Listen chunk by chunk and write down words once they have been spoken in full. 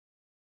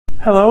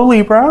Hello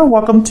Libra,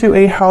 welcome to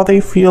a how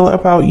they feel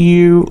about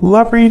you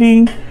love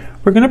reading.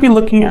 We're going to be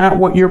looking at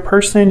what your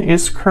person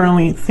is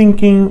currently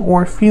thinking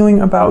or feeling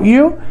about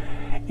you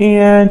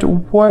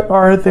and what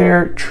are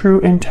their true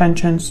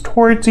intentions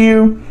towards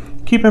you.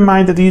 Keep in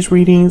mind that these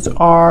readings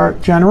are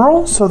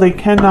general, so they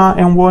cannot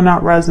and will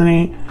not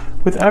resonate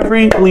with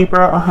every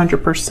Libra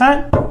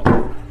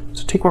 100%.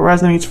 So take what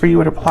resonates for you,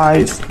 it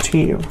applies to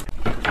you.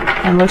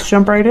 And let's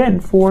jump right in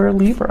for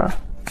Libra.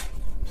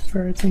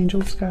 Spirits,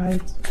 angels,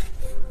 guides.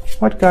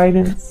 What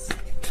guidance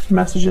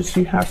messages do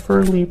you have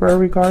for Libra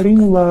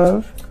regarding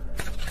love?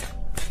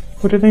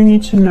 What do they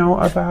need to know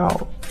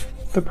about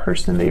the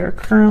person they are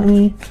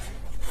currently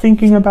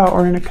thinking about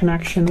or in a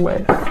connection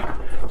with?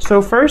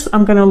 So first,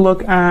 I'm going to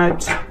look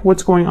at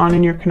what's going on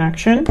in your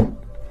connection.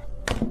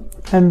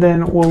 And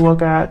then we'll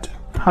look at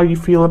how you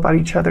feel about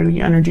each other,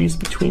 the energies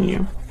between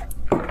you.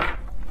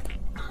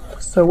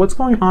 So what's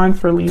going on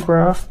for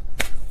Libra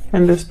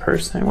and this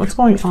person? What's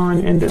going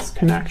on in this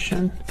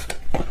connection?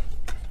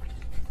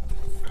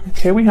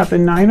 Okay, we have the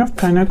Nine of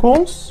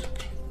Pentacles,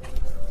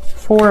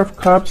 Four of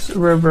Cups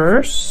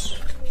reverse.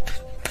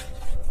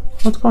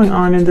 What's going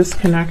on in this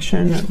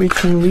connection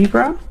between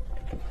Libra?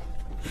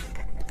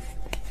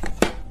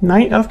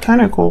 Knight of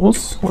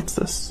Pentacles, what's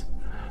this?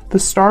 The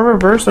Star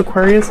reverse,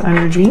 Aquarius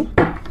energy.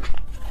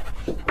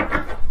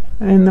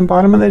 And the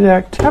bottom of the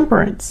deck,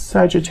 Temperance,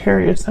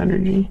 Sagittarius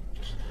energy.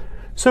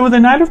 So with the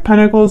Knight of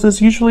Pentacles, this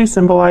usually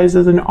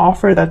symbolizes an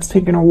offer that's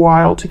taken a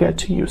while to get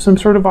to you. Some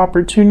sort of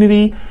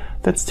opportunity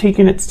that's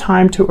taken its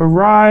time to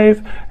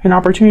arrive, an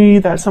opportunity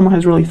that someone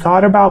has really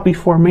thought about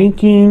before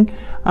making.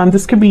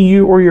 This could be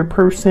you or your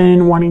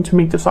person wanting to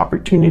make this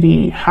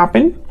opportunity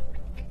happen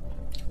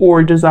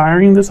or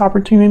desiring this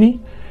opportunity.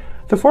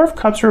 The Four of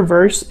Cups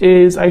reverse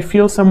is, I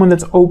feel, someone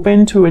that's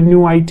open to a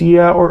new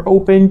idea or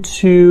open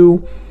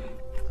to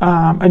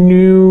a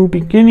new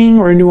beginning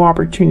or a new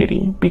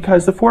opportunity,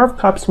 because the Four of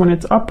Cups, when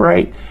it's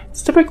upright,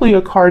 it's typically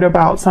a card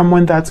about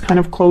someone that's kind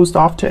of closed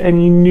off to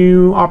any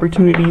new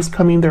opportunities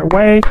coming their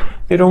way.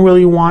 They don't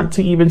really want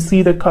to even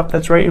see the cup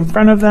that's right in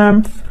front of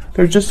them.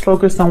 They're just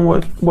focused on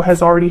what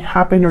has already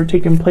happened or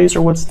taken place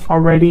or what's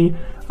already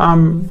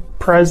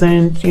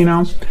present, you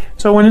know.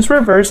 So when it's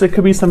reversed, it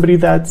could be somebody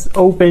that's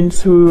open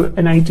to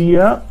an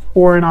idea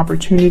or an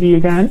opportunity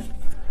again.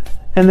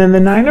 And then the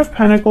Nine of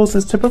Pentacles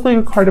is typically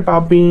a card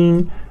about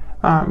being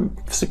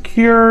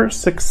secure,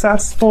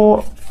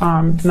 successful.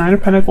 Nine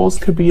of Pentacles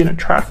could be an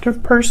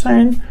attractive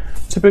person.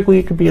 Typically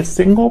it could be a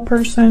single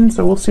person.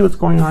 So we'll see what's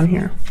going on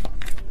here.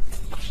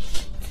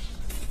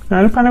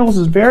 Nine of Pentacles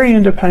is very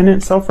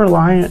independent,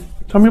 self-reliant.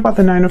 Tell me about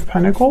the Nine of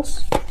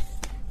Pentacles.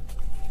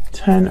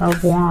 Ten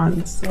of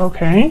Wands.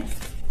 Okay.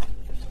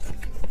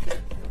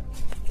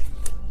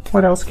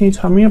 What else can you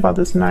tell me about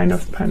this Nine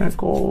of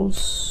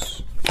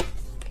Pentacles?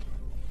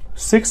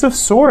 Six of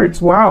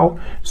Swords. Wow.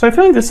 So I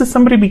feel like this is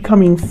somebody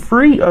becoming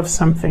free of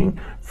something,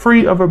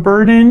 free of a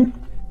burden,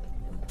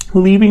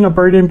 leaving a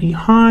burden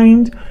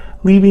behind,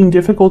 leaving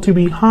difficulty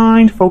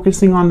behind,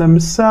 focusing on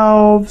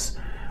themselves,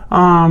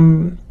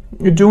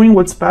 doing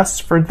what's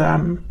best for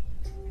them.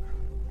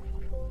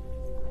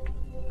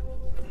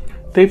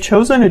 They've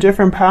chosen a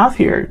different path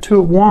here.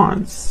 Two of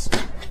Wands.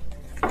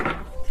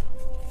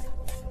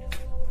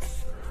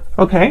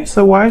 Okay,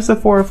 so why is the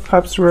Four of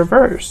Cups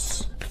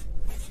reverse?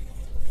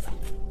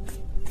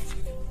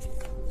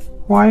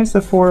 Why is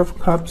the Four of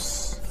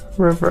Cups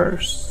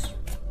reverse?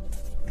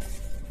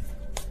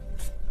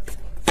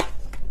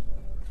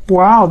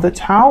 Wow, the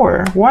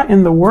Tower. What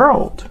in the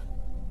world?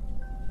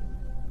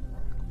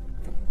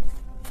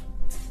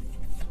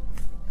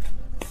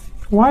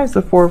 Why is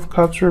the Four of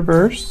Cups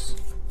reverse?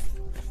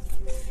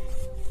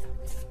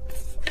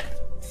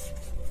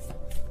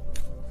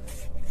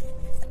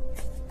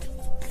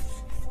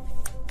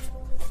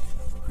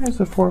 Why is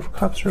the Four of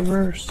Cups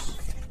reverse?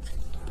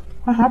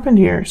 What happened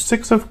here?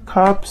 Six of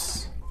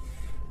Cups,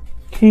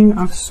 King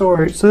of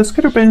Swords. So this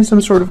could have been some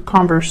sort of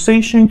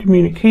conversation,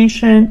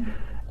 communication,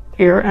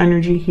 air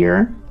energy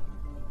here.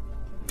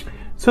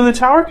 So the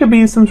Tower could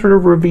be some sort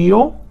of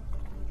reveal.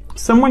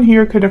 Someone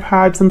here could have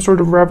had some sort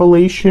of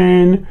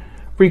revelation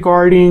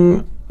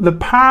regarding the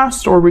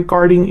past or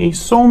regarding a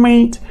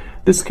soulmate.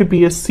 This could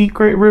be a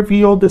secret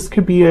reveal. This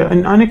could be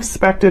an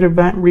unexpected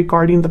event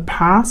regarding the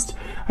past.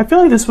 I feel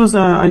like this was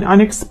an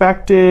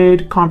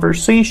unexpected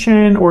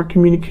conversation or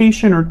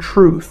communication or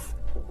truth,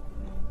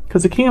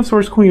 because the King of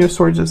Swords, Queen of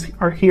Swords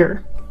are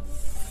here.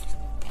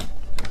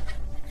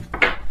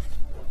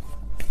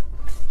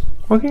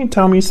 What can you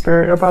tell me,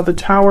 Spirit, about the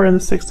Tower and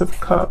the Six of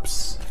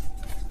Cups?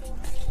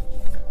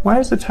 Why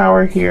is the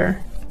Tower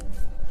here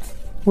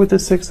with the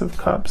Six of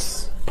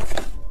Cups?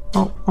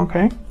 Oh,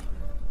 okay.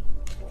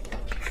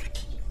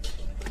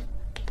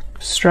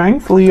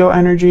 Strength, Leo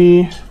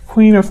energy,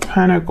 Queen of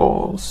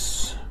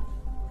Pentacles.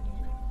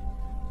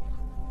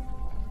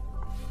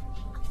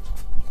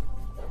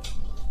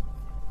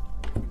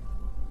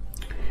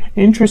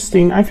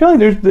 Interesting. I feel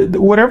like there's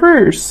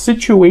whatever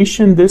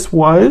situation this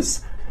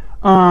was,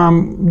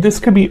 this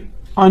could be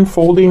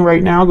unfolding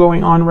right now,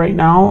 going on right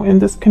now in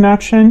this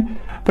connection.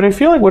 But I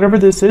feel like whatever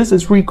this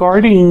is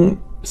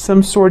regarding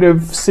some sort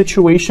of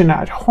situation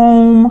at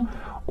home,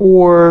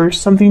 or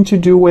something to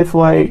do with,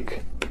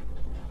 like,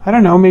 I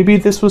don't know, maybe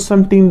this was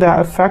something that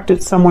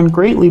affected someone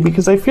greatly,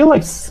 because I feel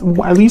like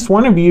at least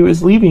one of you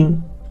is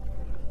leaving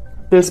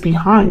this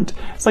behind.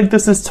 It's like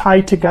this is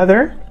tied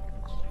together.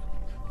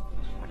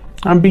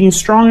 I'm being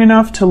strong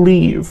enough to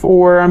leave,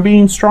 or I'm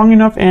being strong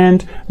enough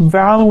and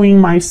valuing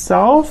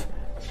myself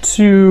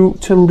to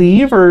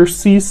leave, or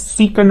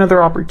seek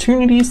another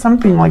opportunity,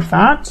 something like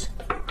that.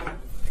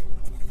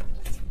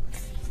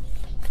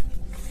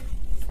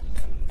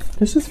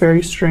 This is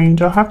very strange.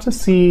 I'll have to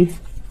see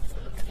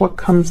what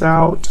comes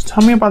out.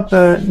 Tell me about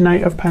the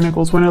Knight of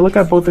Pentacles. When I look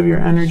at both of your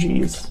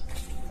energies,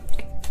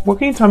 what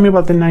can you tell me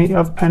about the Knight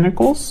of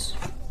Pentacles?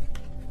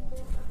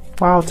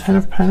 Wow, 10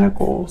 of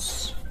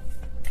Pentacles.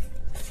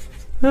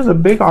 This is a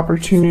big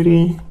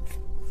opportunity.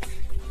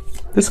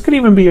 This could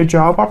even be a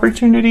job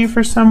opportunity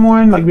for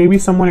someone. Like maybe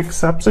someone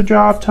accepts a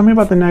job. Tell me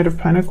about the Knight of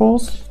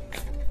Pentacles.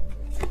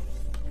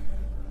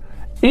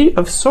 8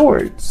 of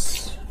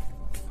Swords.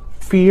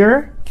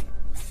 Fear.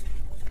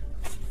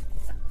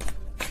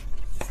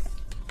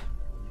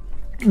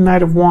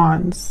 Knight of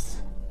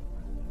Wands.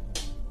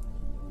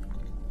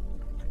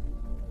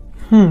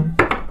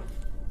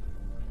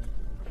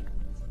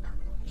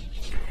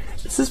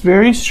 This is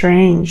very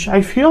strange.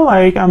 I feel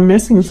like I'm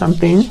missing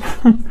something.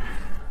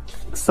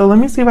 So let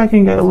me see if I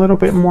can get a little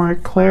bit more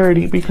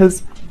clarity,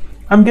 because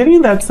I'm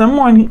getting that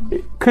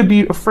someone could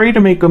be afraid to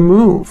make a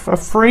move,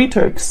 afraid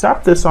to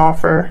accept this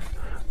offer.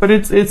 But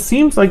it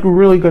seems like a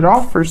really good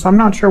offer, so I'm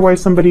not sure why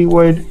somebody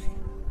would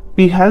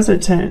be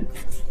hesitant.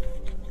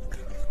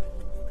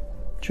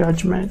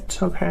 Judgment,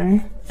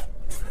 okay.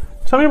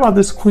 Tell me about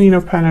this Queen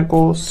of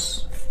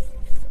Pentacles.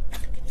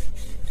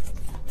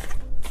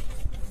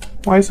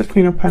 Why is the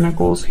Queen of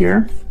Pentacles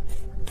here?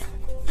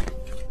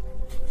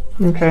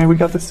 Okay, we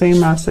got the same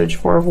message,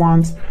 4 of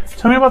Wands.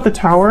 Tell me about the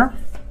Tower.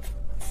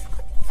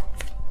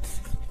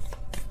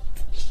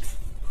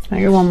 I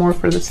get one more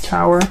for this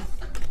Tower.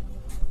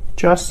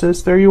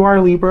 Justice, there you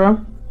are,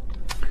 Libra.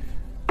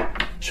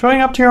 Showing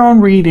up to your own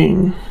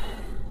reading.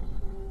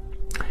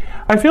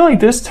 I feel like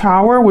this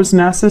Tower was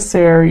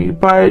necessary,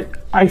 but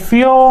I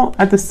feel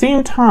at the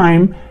same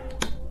time,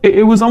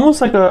 it was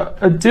almost like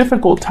a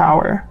difficult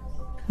Tower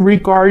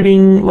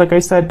regarding, like I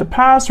said, the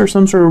past or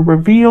some sort of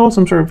reveal,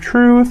 some sort of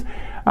truth.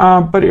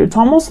 But it's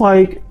almost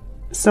like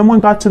someone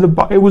got to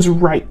the it was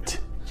right.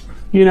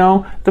 You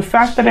know, the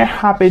fact that it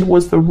happened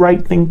was the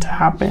right thing to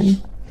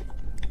happen.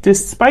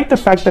 Despite the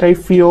fact that I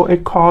feel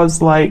it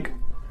caused like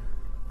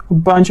a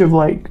bunch of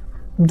like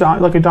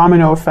a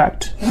domino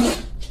effect.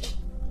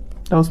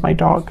 That was my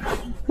dog.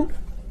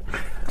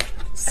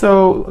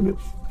 So,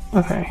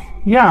 okay,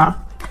 yeah.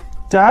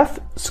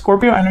 Death,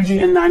 Scorpio energy,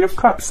 and 9 of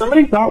Cups.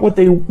 Somebody got what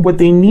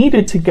they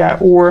needed to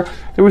get, or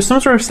there was some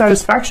sort of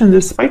satisfaction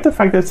despite the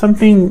fact that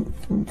something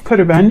could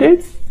have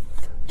ended.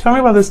 Tell me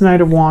about this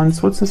Knight of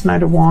Wands. What's this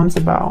Knight of Wands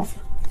about?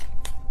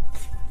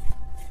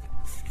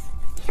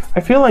 I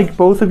feel like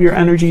both of your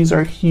energies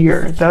are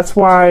here. That's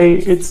why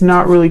it's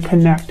not really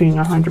connecting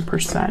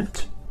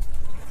 100%.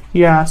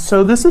 Yeah,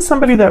 so this is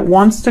somebody that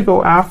wants to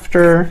go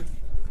after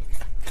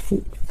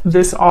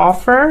this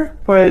offer,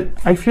 but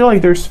I feel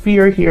like there's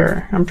fear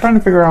here. I'm trying to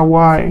figure out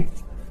why.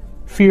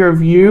 Fear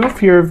of you,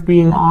 fear of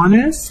being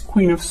honest,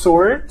 Queen of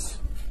Swords.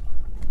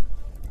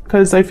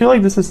 Because I feel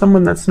like this is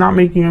someone that's not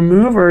making a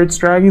move, or it's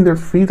dragging their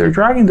feet. They're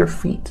dragging their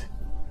feet.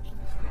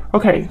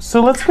 Okay,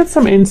 so let's get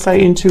some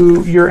insight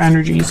into your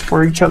energies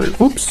for each other.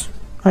 Oops,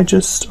 I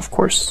just, of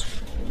course,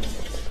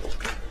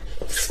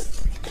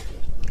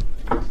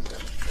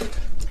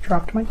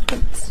 dropped my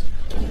plates.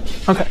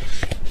 Okay.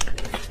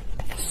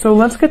 So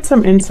let's get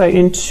some insight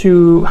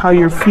into how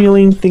you're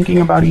feeling, thinking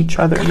about each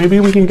other. Maybe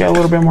we can get a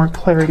little bit more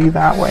clarity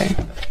that way.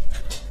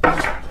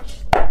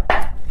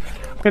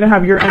 I'm going to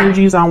have your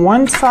energies on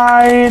one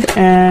side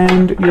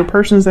and your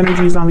person's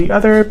energies on the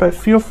other, but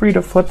feel free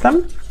to flip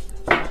them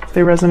if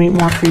they resonate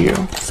more for you.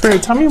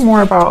 Spirit, tell me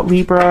more about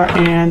Libra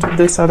and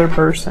this other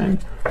person.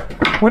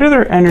 What are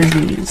their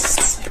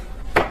energies?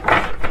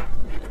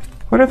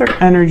 What are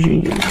their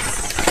energies?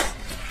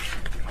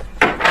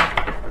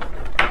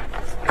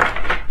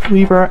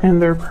 Libra and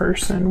their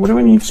person. What do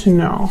we need to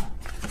know?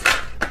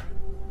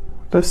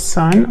 The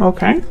Sun,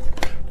 okay.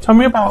 Tell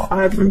me about,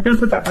 I'm going to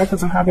put that back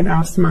because I haven't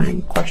asked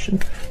my question.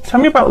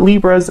 Tell me about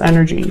Libra's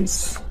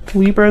energies.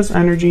 Libra's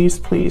energies,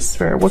 please,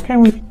 Spirit. What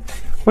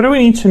do we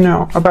need to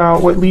know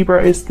about what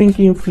Libra is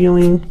thinking,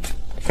 feeling,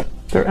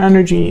 their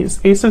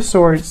energies? Ace of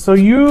Swords. So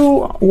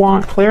you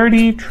want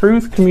clarity,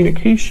 truth,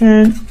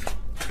 communication.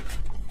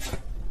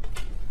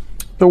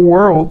 The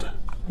World.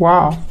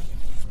 Wow.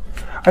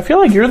 I feel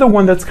like you're the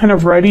one that's kind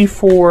of ready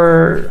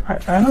for,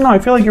 I don't know, I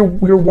feel like you're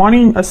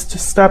wanting us to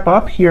step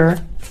up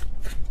here.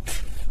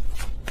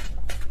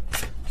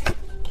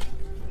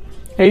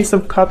 Ace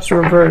of Cups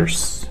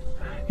reverse.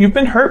 You've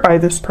been hurt by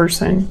this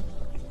person.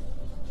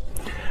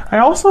 I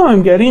also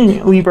am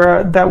getting,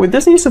 Libra, that with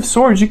this Ace of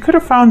Swords, you could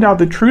have found out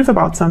the truth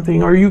about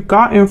something, or you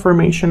got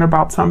information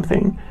about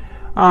something.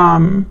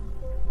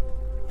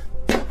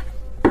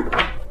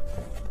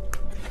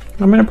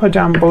 I'm going to put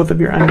down both of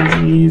your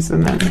energies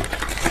and then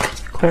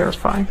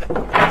clarify.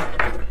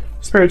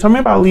 Spirit, tell me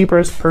about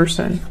Libra's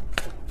person.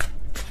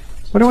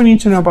 What do we need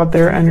to know about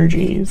their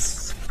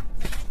energies?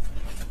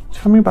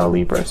 Tell me about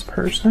Libra's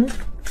person.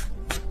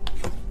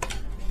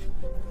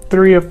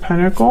 3 of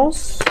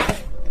Pentacles.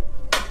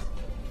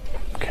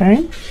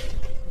 Okay.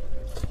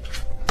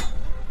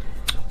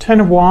 10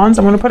 of Wands.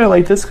 I'm going to put it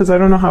like this because I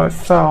don't know how it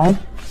fell.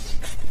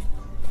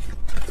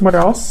 What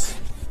else?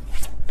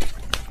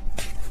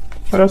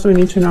 What else do we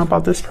need to know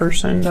about this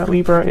person that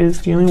Libra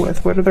is dealing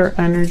with? What are their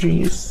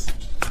energies?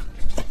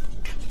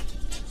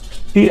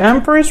 The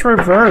Empress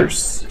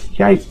reverse.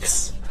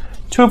 Yikes.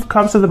 2 of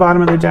Cups at the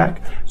bottom of the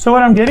deck. So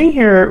what I'm getting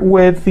here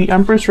with the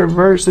Empress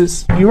reverse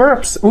is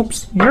you're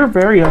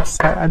very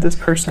upset at this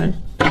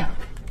person.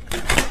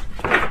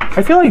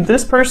 I feel like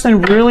this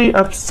person really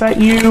upset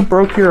you,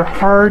 broke your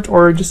heart,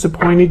 or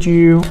disappointed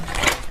you.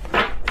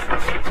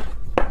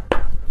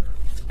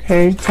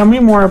 Okay, tell me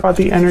more about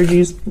the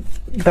energies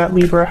that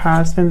Libra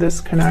has in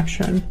this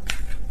connection.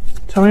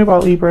 Tell me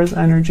about Libra's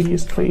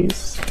energies,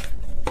 please.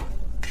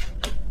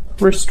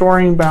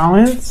 Restoring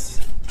balance.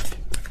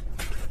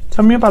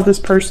 Tell me about this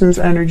person's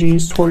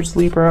energies towards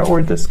Libra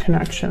or this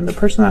connection. The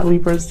person that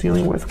Libra is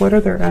dealing with, what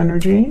are their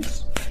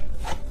energies?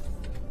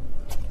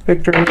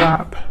 Victory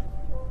lap.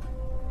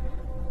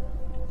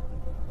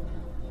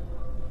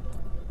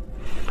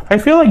 I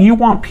feel like you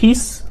want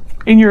peace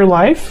in your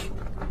life,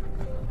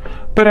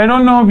 but I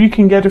don't know if you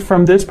can get it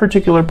from this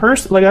particular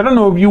person. Like, I don't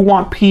know if you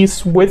want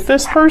peace with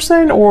this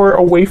person or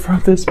away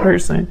from this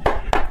person.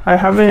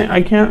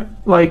 I can't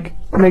like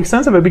make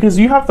sense of it because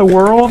you have the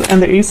World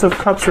and the Ace of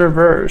Cups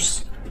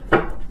reverse.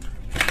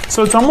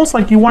 So it's almost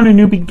like you want a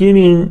new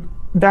beginning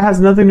that has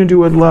nothing to do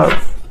with love.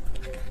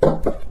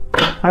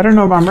 I don't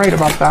know if I'm right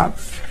about that.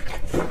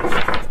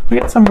 We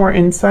get some more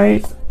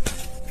insight.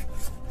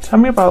 Tell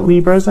me about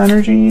Libra's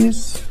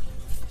energies.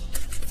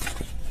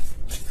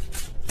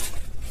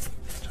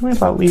 Tell me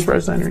about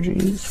Libra's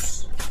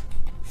energies.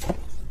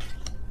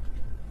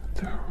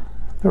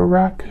 The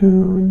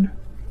raccoon.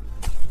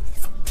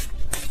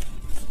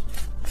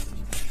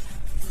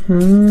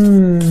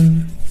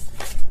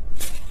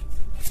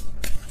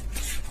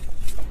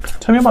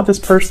 Tell me about this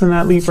person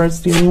that Libra is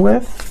dealing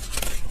with.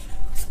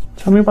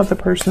 Tell me about the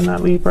person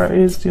that Libra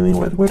is dealing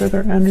with. What are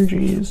their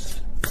energies?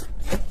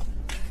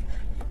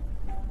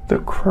 The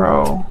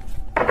Crow.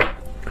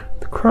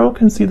 The Crow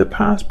can see the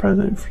past,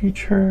 present,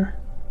 future.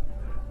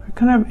 They're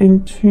kind of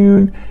in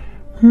tune.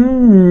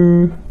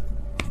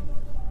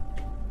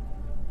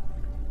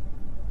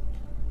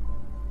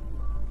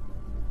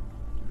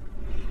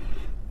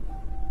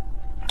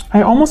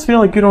 I almost feel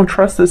like you don't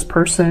trust this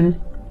person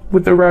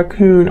with the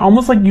raccoon.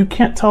 Almost like you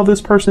can't tell this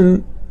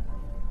person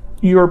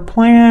your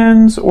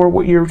plans or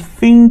what you're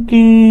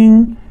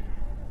thinking.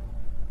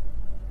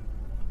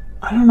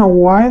 I don't know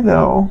why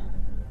though.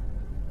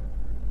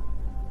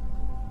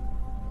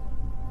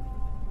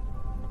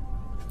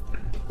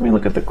 Let me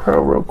look at the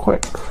Crow real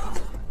quick.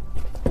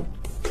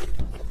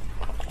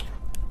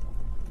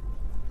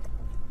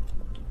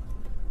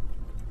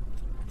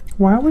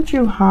 Why would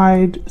you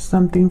hide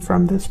something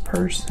from this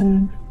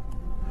person?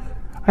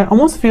 I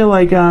almost feel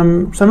like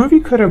some of you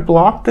could have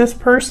blocked this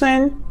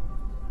person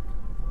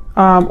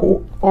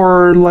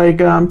or like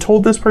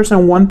told this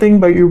person one thing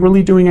but you're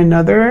really doing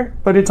another,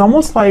 but it's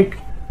almost like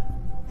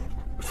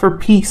for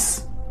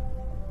peace.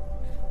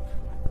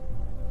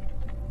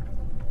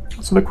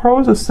 So the Crow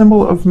is a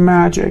symbol of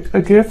magic,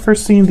 a gift for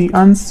seeing the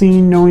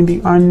unseen, knowing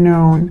the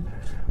unknown.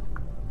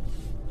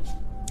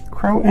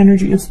 Crow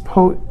energy is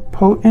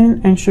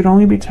potent and should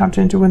only be tapped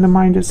into when the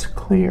mind is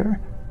clear.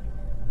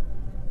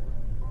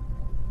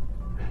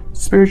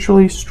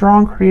 Spiritually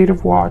strong,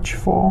 creative,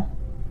 watchful.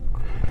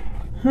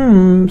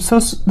 So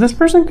this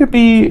person could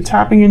be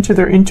tapping into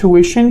their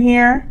intuition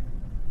here,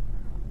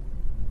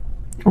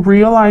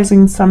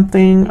 realizing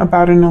something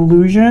about an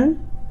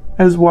illusion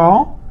as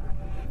well,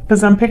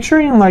 because I'm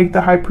picturing like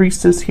the High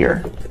Priestess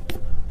here,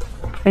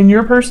 and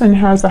your person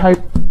has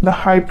the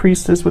High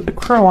Priestess with the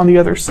Crow on the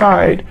other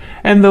side,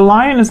 and the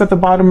Lion is at the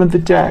bottom of the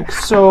deck.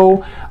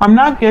 So I'm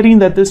not getting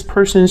that this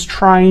person's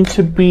trying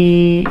to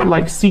be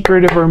like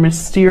secretive or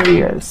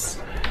mysterious.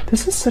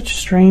 This is such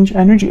strange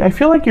energy. I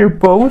feel like you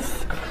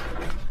both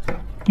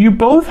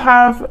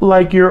have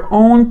like your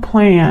own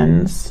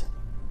plans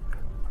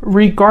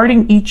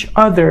regarding each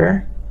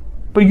other,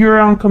 but you're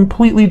on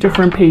completely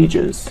different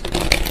pages.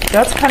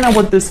 That's kind of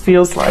what this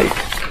feels like.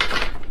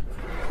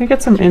 Can we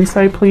get some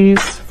insight,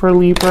 please, for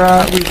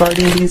Libra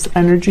regarding these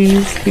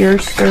energies here,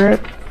 Spirit?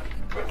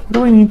 What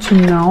do we need to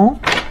know?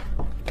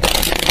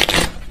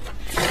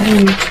 What do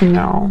we need to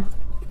know?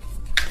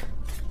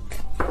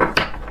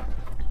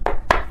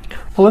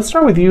 Well, let's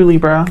start with you,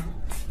 Libra.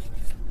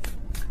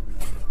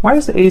 Why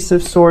is the Ace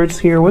of Swords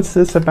here? What's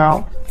this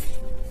about?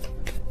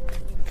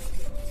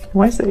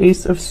 Why is the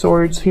Ace of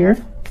Swords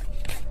here?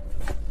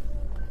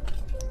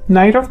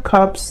 Knight of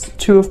Cups,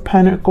 2 of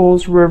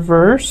Pentacles,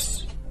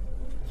 reverse.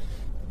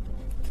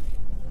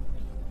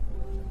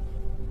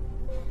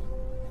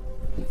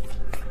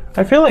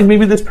 I feel like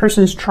maybe this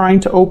person is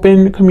trying to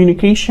open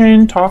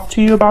communication, talk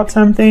to you about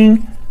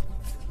something.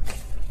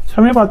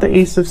 Tell me about the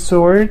Ace of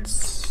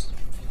Swords.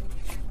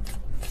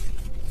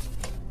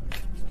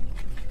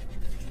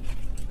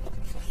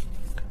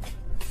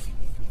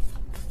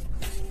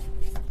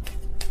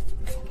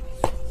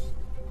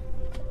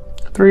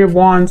 Three of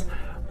Wands.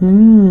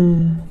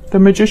 The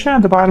Magician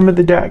at the bottom of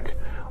the deck.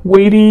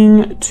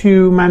 Waiting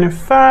to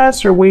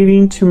manifest or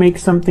waiting to make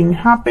something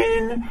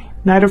happen.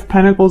 Knight of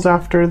Pentacles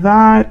after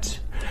that.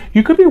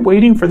 You could be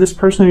waiting for this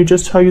person to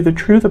just tell you the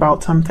truth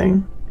about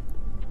something.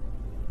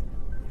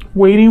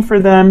 Waiting for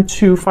them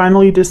to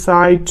finally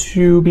decide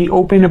to be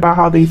open about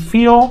how they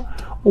feel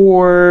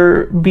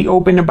or be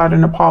open about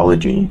an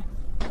apology.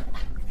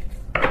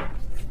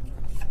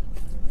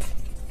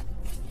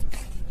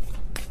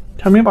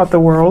 Tell me about the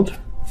world.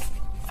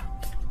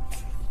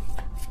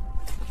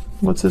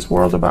 What's this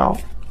world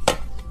about?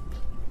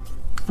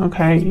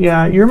 Okay,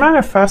 yeah, you're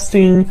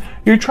manifesting,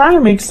 you're trying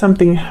to make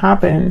something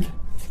happen,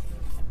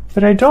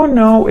 but I don't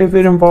know if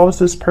it involves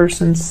this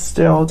person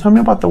still. Tell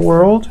me about the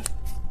world.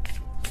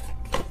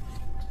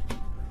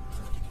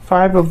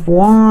 Five of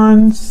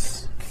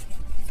Wands.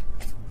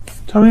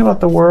 Tell me about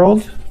the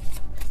world.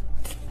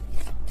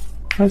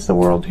 What's the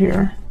world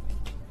here?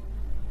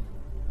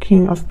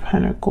 King of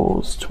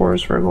Pentacles,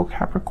 Taurus, Virgo,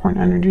 Capricorn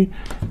energy.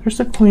 There's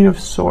the Queen of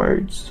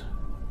Swords.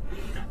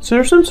 So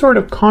there's some sort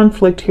of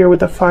conflict here with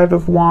the Five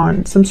of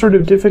Wands, some sort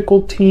of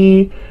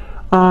difficulty.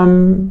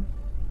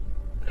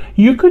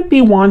 You could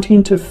be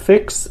wanting to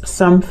fix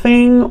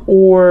something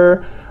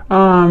or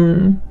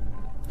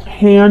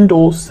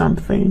handle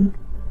something.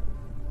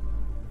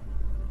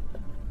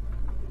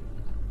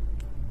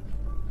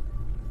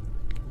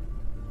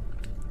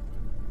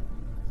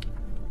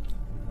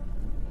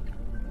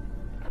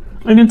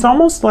 And it's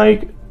almost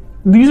like,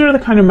 these are the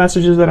kind of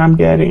messages that I'm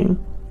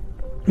getting.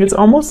 It's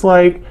almost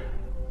like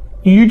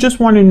you just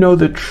want to know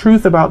the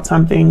truth about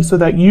something so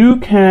that you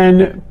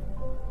can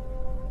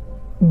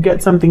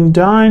get something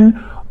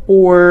done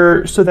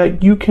or so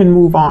that you can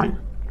move on.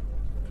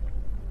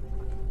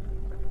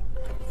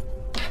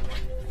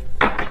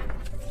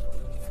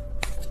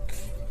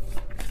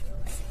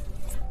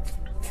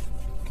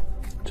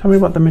 Tell me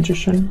about the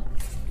Magician.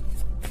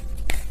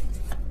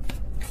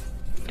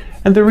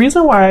 And the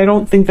reason why I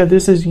don't think that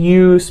this is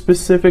you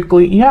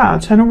specifically, yeah,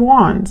 Ten of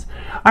Wands.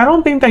 I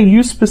don't think that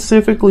you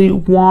specifically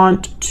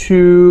want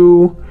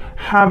to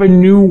have a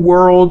new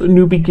world, a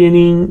new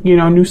beginning, you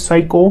know, new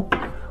cycle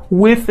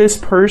with this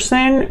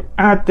person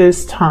at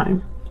this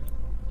time.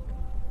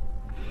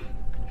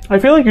 I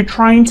feel like you're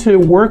trying to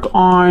work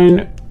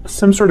on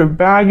some sort of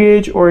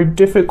baggage or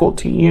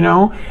difficulty, you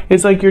know?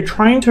 It's like you're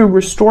trying to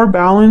restore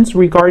balance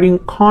regarding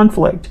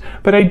conflict,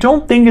 but I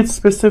don't think it's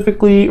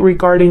specifically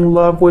regarding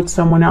love with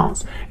someone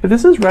else. If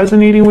this is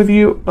resonating with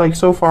you, like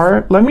so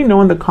far, let me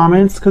know in the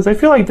comments, because I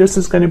feel like this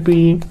is going to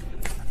be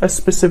a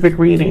specific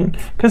reading,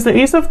 because the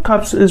Ace of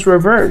Cups is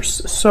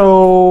reversed.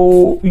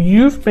 So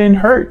you've been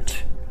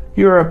hurt.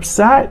 You're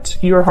upset.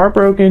 You're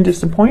heartbroken,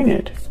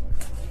 disappointed.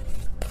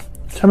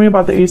 Tell me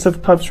about the Ace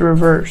of Cups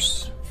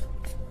reverse.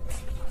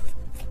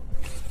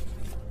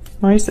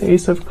 Why is the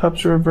Ace of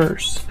Cups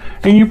reverse?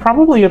 And you're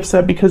probably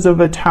upset because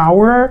of a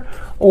tower,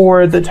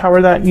 or the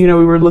tower that, you know,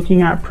 we were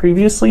looking at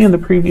previously in the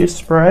previous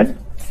spread.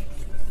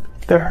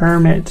 The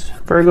Hermit,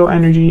 Virgo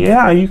energy.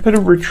 Yeah, you could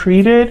have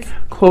retreated,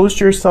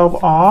 closed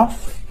yourself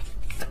off.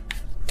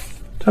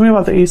 Tell me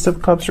about the Ace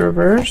of Cups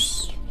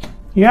reverse.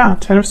 Yeah,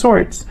 Ten of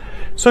Swords.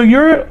 So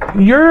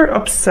you're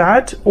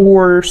upset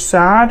or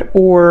sad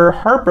or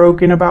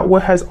heartbroken about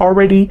what has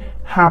already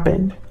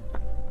happened.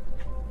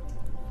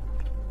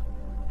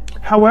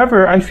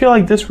 However, I feel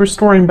like this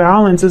restoring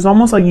balance is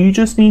almost like you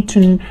just need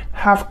to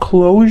have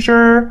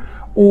closure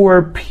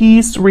or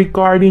peace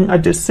regarding a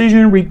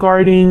decision,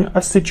 regarding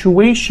a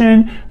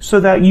situation, so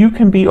that you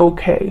can be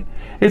okay.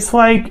 It's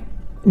like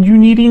you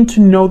needing to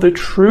know the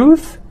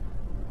truth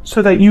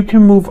so that you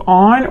can move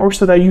on, or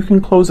so that you can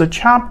close a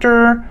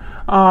chapter,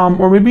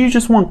 or maybe you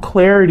just want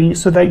clarity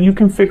so that you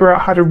can figure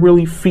out how to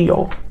really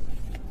feel.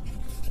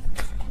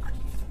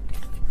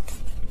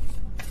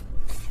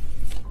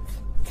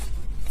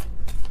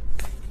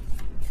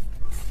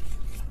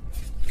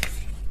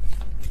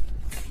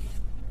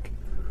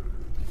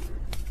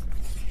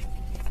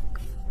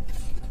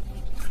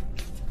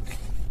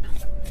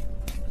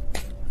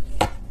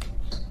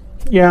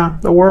 Yeah,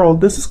 the world.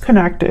 This is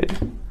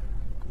connected.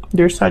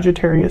 There's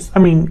Sagittarius. I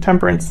mean,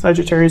 Temperance,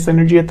 Sagittarius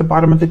energy at the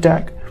bottom of the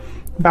deck.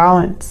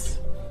 Balance.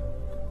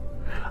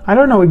 I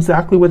don't know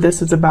exactly what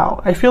this is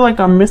about. I feel like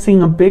I'm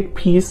missing a big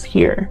piece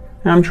here,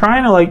 and I'm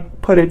trying to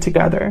like put it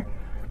together.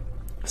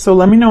 So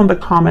let me know in the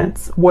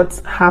comments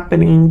what's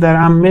happening that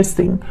I'm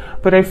missing.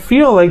 But I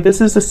feel like this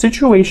is a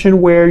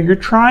situation where you're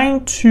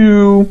trying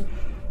to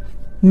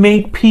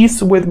make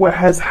peace with what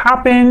has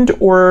happened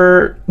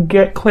or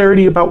get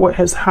clarity about what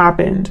has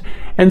happened.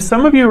 And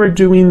some of you are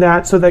doing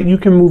that so that you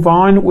can move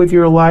on with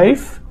your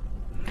life.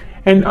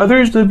 And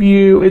others of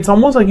you, it's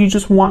almost like you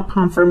just want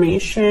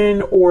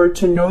confirmation, or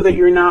to know that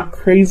you're not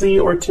crazy,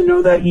 or to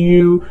know that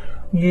you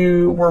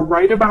you were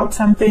right about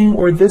something,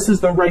 or this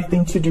is the right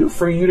thing to do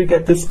for you to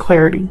get this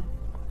clarity.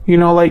 You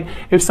know, like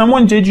if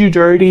someone did you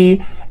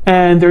dirty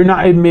and they're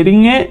not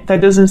admitting it,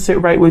 that doesn't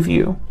sit right with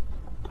you.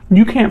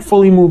 You can't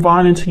fully move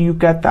on until you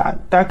get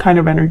that kind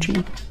of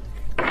energy.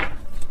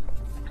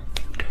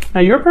 Now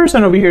your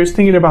person over here is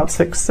thinking about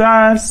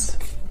success.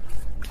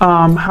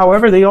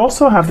 However, they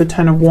also have the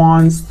Ten of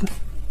Wands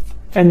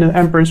and the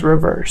Empress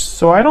reverse.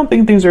 So I don't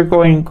think things are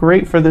going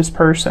great for this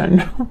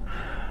person.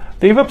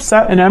 They've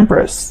upset an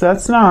Empress.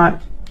 That's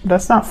not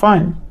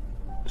fun.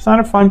 It's not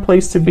a fun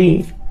place to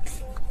be.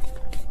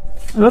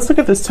 Let's look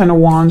at this Ten of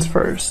Wands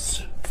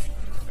first.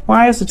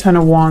 Why is the Ten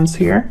of Wands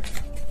here?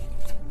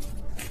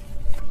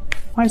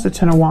 Why is the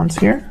Ten of Wands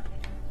here?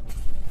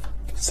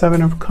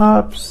 Seven of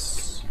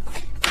Cups,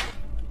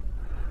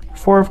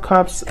 Four of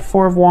Cups,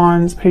 Four of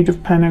Wands, Page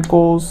of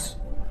Pentacles.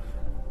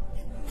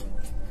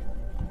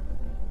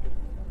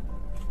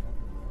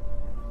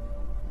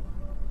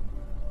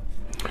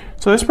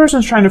 So this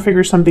person's trying to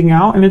figure something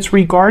out, and it's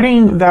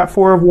regarding that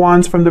Four of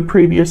Wands from the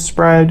previous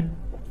spread.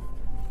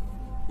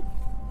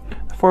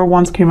 The Four of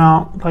Wands came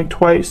out like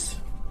twice.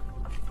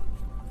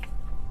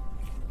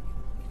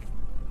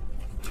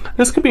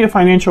 This could be a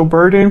financial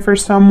burden for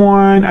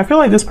someone. I feel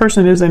like this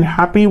person isn't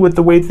happy with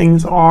the way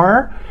things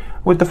are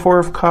with the Four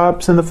of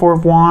Cups and the Four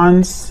of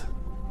Wands.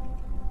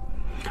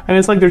 And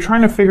it's like they're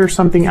trying to figure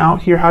something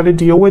out here, how to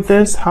deal with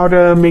this, how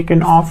to make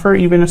an offer,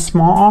 even a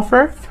small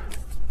offer.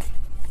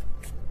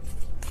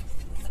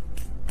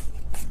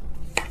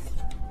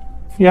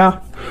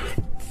 Yeah,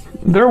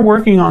 they're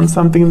working on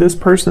something, this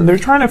person. They're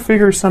trying to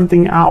figure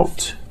something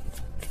out.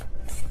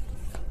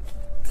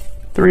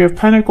 Three of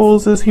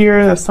Pentacles is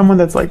here. That's someone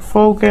that's like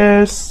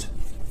focused,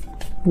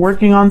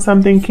 working on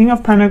something. King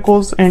of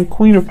Pentacles and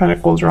Queen of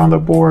Pentacles are on the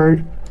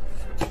board.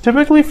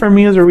 Typically for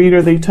me as a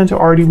reader, they tend to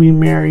already be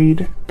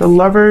married. The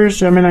Lovers,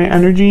 Gemini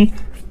energy.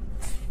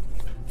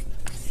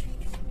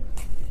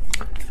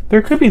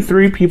 There could be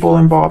three people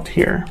involved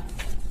here.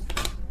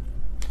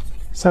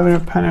 Seven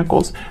of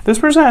Pentacles. This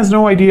person has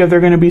no idea if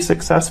they're going to be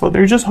successful.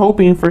 They're just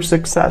hoping for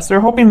success.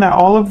 They're hoping that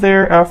all of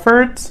their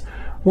efforts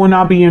will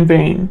not be in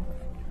vain.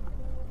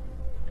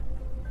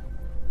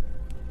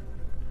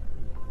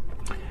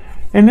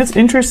 And it's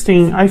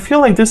interesting. I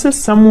feel like this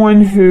is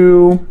someone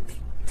who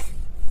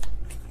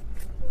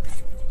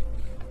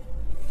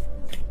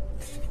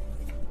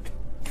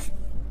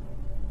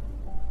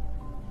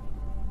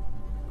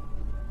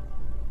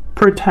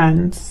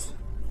pretends.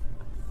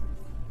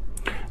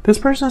 This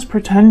person is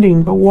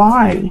pretending, but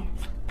why?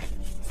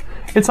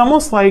 It's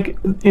almost like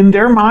in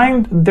their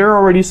mind, they're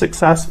already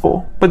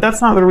successful, but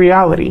that's not the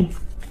reality.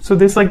 So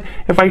this, like,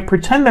 if I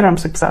pretend that I'm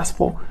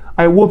successful,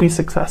 I will be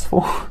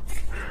successful.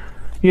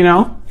 You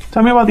know?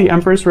 Tell me about the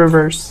Empress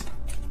reverse.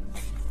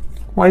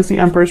 Why is the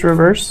Empress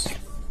reverse?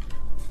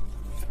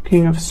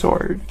 King of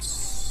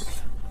Swords.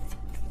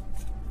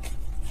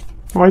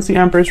 Why is the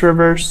Empress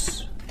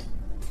reverse?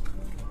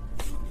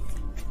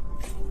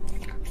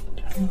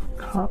 Ten of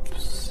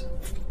Cups.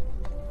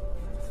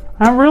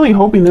 I'm really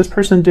hoping this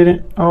person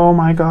didn't. Oh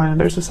my god, and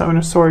there's the Seven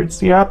of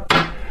Swords. Yep.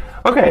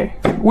 Okay,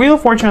 Wheel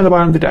of Fortune at the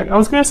bottom of the deck. I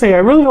was gonna say, I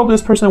really hope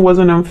this person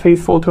wasn't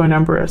unfaithful to an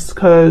Empress,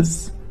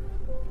 because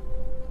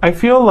I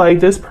feel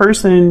like this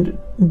person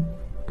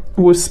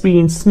was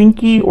being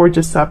sneaky or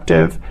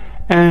deceptive,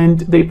 and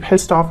they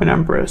pissed off an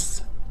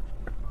Empress.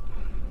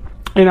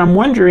 And I'm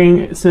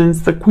wondering,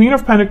 since the Queen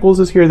of Pentacles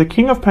is here, the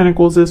King of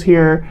Pentacles is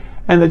here,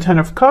 and the Ten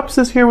of Cups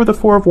is here with the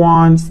Four of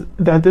Wands,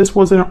 that this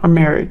wasn't a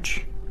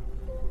marriage.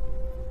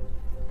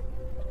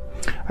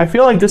 I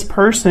feel like this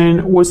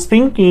person was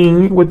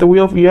thinking with the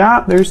Wheel of,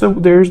 yeah, there's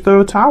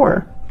the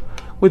Tower.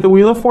 With the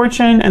Wheel of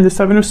Fortune and the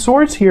Seven of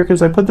Swords here,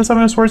 because I put the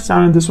Seven of Swords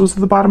down and this was at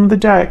the bottom of the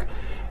deck,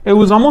 it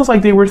was almost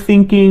like they were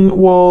thinking,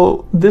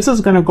 well, this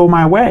is going to go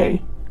my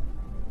way.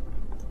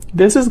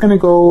 This is going to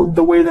go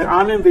the way that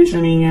I'm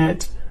envisioning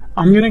it.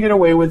 I'm going to get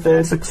away with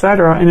this,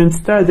 etc. And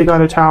instead, they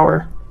got a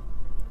Tower.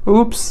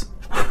 Oops.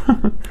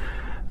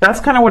 That's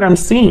kind of what I'm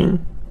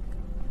seeing.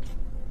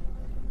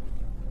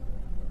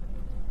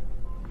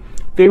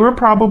 They were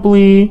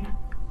probably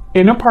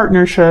in a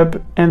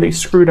partnership and they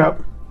screwed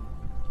up.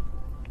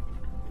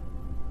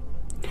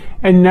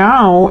 And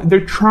now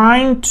they're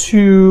trying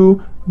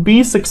to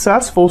be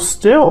successful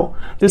still,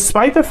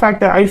 despite the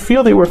fact that I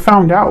feel they were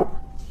found out.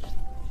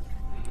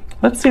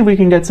 Let's see if we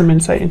can get some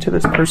insight into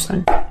this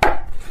person.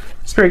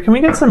 Spirit, can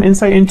we get some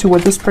insight into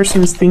what this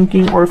person is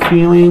thinking or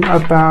feeling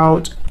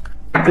about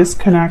this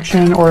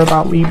connection or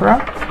about Libra?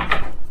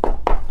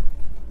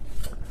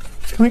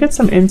 Can we get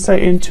some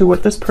insight into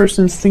what this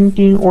person's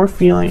thinking or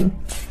feeling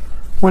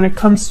when it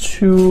comes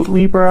to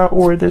Libra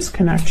or this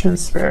connection,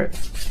 Spirit?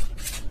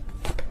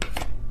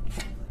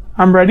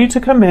 I'm ready to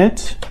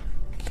commit.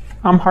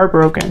 I'm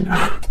heartbroken.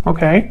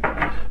 Okay.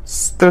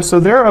 So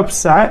they're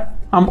upset.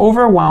 I'm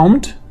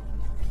overwhelmed.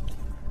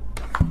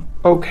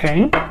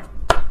 Okay.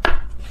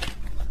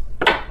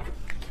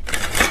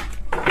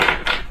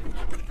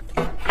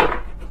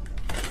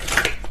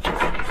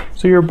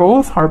 So you're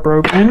both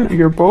heartbroken.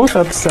 You're both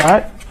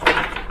upset.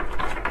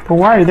 But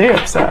why are they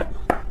upset?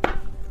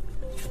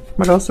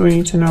 What else do we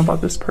need to know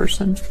about this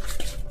person?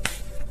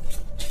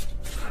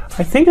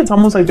 I think it's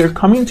almost like they're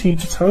coming to you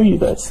to tell you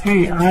this.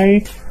 Hey,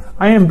 I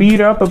am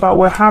beat up about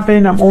what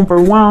happened. I'm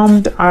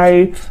overwhelmed.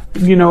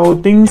 You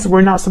know, things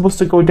were not supposed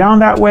to go down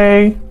that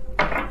way.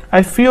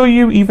 I feel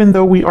you even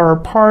though we are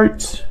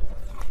apart.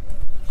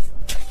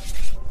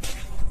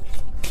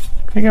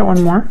 Can I get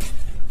one more?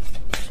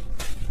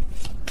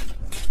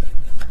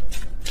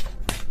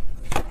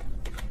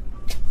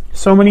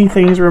 So many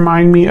things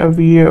remind me of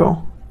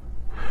you.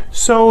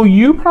 So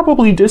you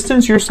probably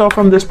distanced yourself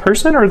from this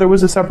person, or there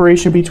was a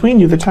separation between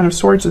you. The Ten of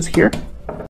Swords is here.